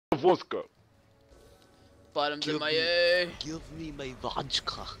vodka. Bottoms in my A. Give me my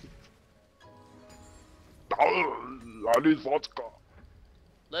vodka. I need vodka.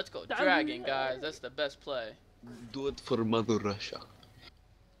 Let's go dragon, guys. That's the best play. Do it for Mother Russia.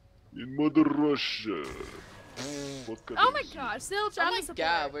 In Mother Russia. Vodka Oh my daisy. gosh, still Oh trying my to support.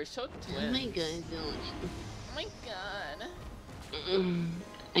 god, we're so twins. god, Oh my god.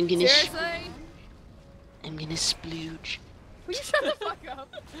 I'm gonna Seriously? I'm gonna splooge. Will you shut the fuck up?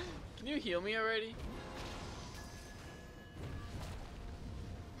 Can you heal me already?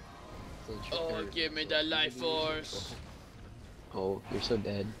 Oh, give me the life force. Oh, you're so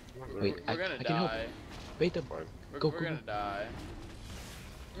dead. Wait, We're gonna I can help. die. Wait up. We're gonna die.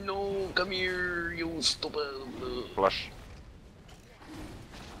 No, come here, you stupid. Flash.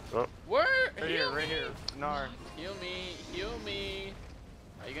 Oh, Where? Right here, right here. Gnar. Heal me, heal me.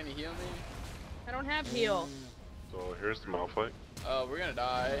 Are you gonna heal me? I don't have heal. so here's the Malphite. Oh, we're gonna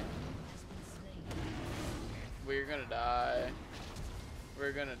die. We're gonna die.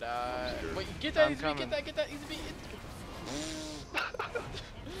 We're gonna die. Wait, get that, I'm get coming. that, get that, easy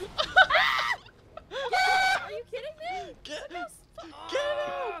Are you kidding me? Get him!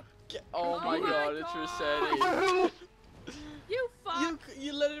 Oh my my god, it's God. resetting. You fuck.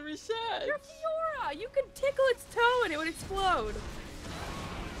 You let it reset. You're Fiora. You could tickle its toe and it would explode.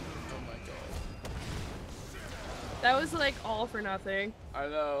 Oh my god. That was like all for nothing. I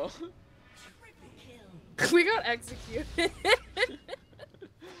know. We got executed.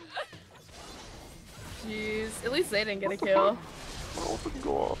 Jeez. At least they didn't get a kill. Oh, it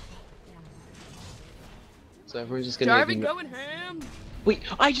go off. So everyone's just gonna. Jarvan going ham. Wait,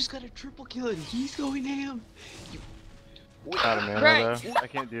 I just got a triple kill and he's going ham. Out of mana Right. though. I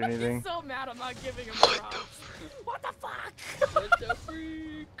can't do anything. He's so mad I'm not giving him props. What the fuck? What the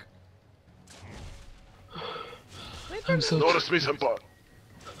freak? Wait for I'm so. Notice me, senpai.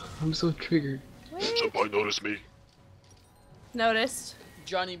 I'm so triggered. Wait. Senpai, notice me. Noticed.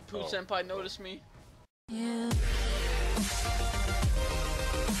 Johnny Poo Oh. Senpai noticed me. Yeah.